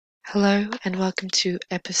Hello and welcome to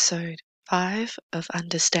episode 5 of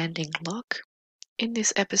Understanding Locke. In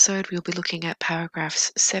this episode, we'll be looking at paragraphs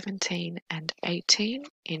 17 and 18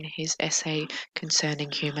 in his essay concerning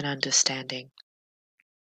human understanding.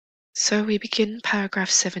 So we begin paragraph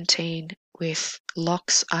 17 with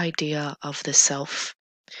Locke's idea of the self.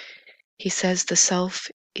 He says the self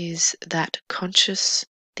is that conscious,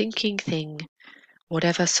 thinking thing,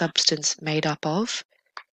 whatever substance made up of,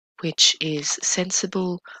 which is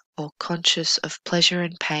sensible or conscious of pleasure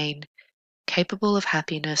and pain, capable of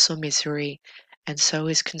happiness or misery, and so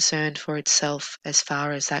is concerned for itself as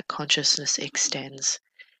far as that consciousness extends.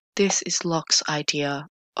 This is Locke's idea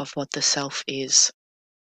of what the self is.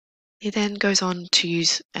 He then goes on to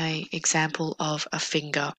use an example of a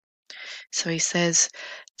finger. So he says,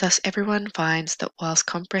 thus everyone finds that whilst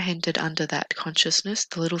comprehended under that consciousness,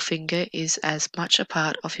 the little finger is as much a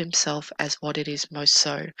part of himself as what it is most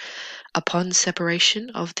so. Upon separation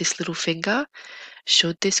of this little finger,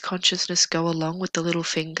 should this consciousness go along with the little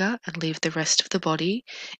finger and leave the rest of the body,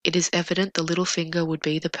 it is evident the little finger would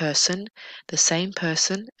be the same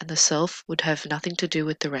person, and the self would have nothing to do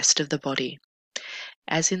with the rest of the body.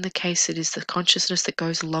 As in the case it is the consciousness that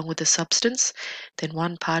goes along with the substance, then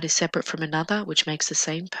one part is separate from another, which makes the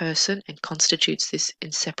same person and constitutes this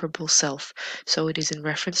inseparable self, so it is in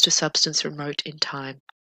reference to substance remote in time.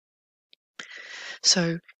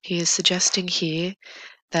 So he is suggesting here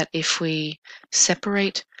that if we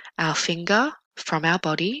separate our finger from our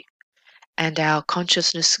body and our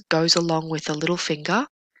consciousness goes along with the little finger,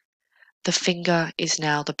 the finger is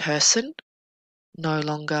now the person, no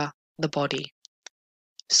longer the body.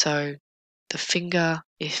 So the finger,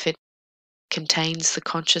 if it contains the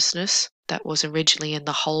consciousness that was originally in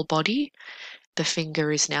the whole body, the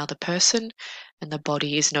finger is now the person and the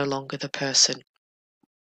body is no longer the person.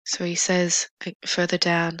 So he says further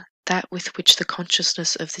down, that with which the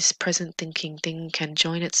consciousness of this present thinking thing can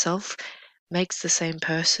join itself makes the same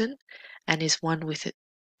person and is one with it,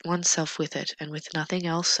 oneself with it and with nothing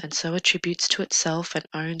else, and so attributes to itself and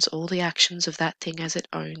owns all the actions of that thing as it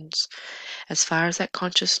owns, as far as that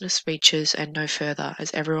consciousness reaches and no further,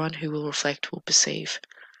 as everyone who will reflect will perceive.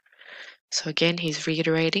 So again, he's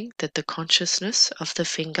reiterating that the consciousness of the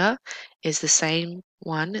finger is the same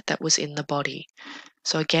one that was in the body.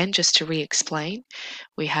 So again, just to re-explain,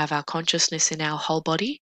 we have our consciousness in our whole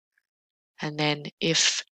body, and then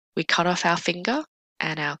if we cut off our finger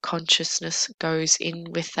and our consciousness goes in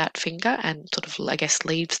with that finger and sort of, I guess,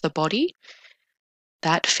 leaves the body,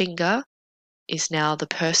 that finger is now the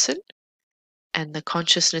person, and the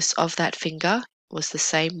consciousness of that finger was the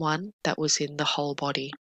same one that was in the whole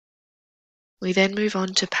body. We then move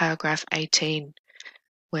on to paragraph 18,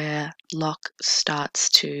 where Locke starts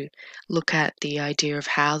to look at the idea of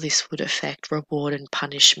how this would affect reward and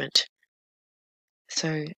punishment.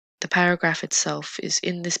 So the paragraph itself is,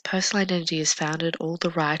 in this personal identity is founded all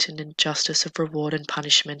the right and injustice of reward and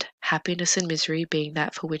punishment, happiness and misery being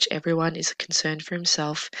that for which everyone is concerned for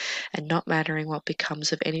himself, and not mattering what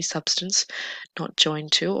becomes of any substance not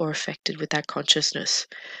joined to or affected with that consciousness.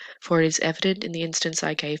 For it is evident in the instance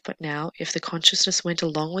I gave but now, if the consciousness went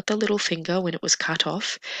along with the little finger when it was cut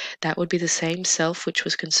off, that would be the same self which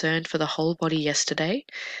was concerned for the whole body yesterday,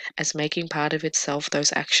 as making part of itself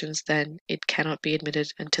those actions, then it cannot be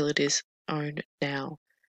admitted until it is owned now.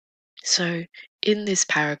 So in this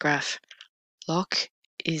paragraph, Locke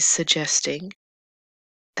is suggesting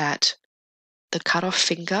that the cut off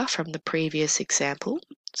finger from the previous example,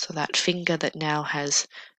 so that finger that now has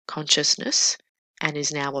consciousness and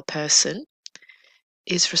is now a person,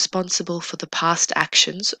 is responsible for the past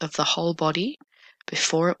actions of the whole body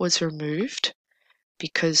before it was removed,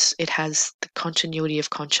 because it has the continuity of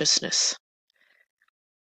consciousness.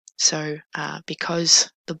 So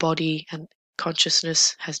because the body and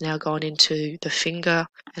consciousness has now gone into the finger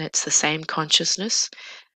and it's the same consciousness,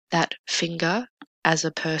 that finger as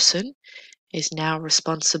a person is now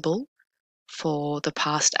responsible for the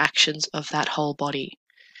past actions of that whole body.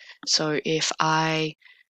 So if I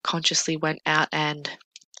consciously went out and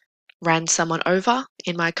ran someone over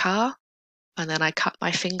in my car, and then I cut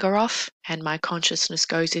my finger off and my consciousness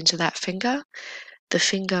goes into that finger, the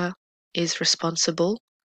finger is responsible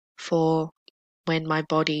for when my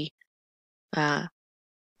body ran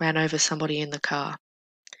over somebody in the car.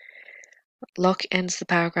 Locke ends the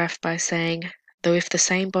paragraph by saying, though if the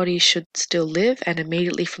same body should still live and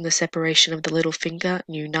immediately from the separation of the little finger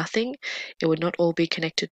knew nothing, it would not all be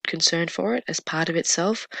concerned for it as part of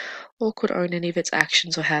itself, or could own any of its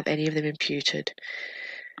actions or have any of them imputed.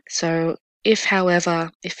 So if, however,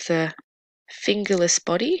 if the fingerless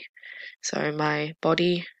body, so my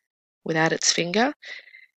body without its finger,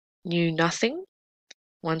 knew nothing,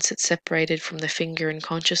 once it's separated from the finger in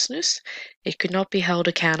consciousness, it could not be held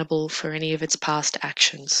accountable for any of its past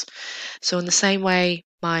actions. So, in the same way,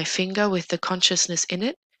 my finger with the consciousness in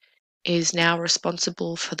it is now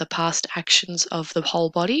responsible for the past actions of the whole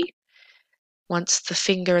body. Once the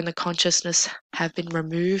finger and the consciousness have been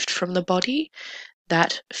removed from the body,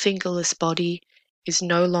 that fingerless body is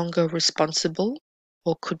no longer responsible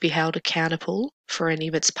or could be held accountable for any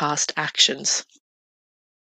of its past actions.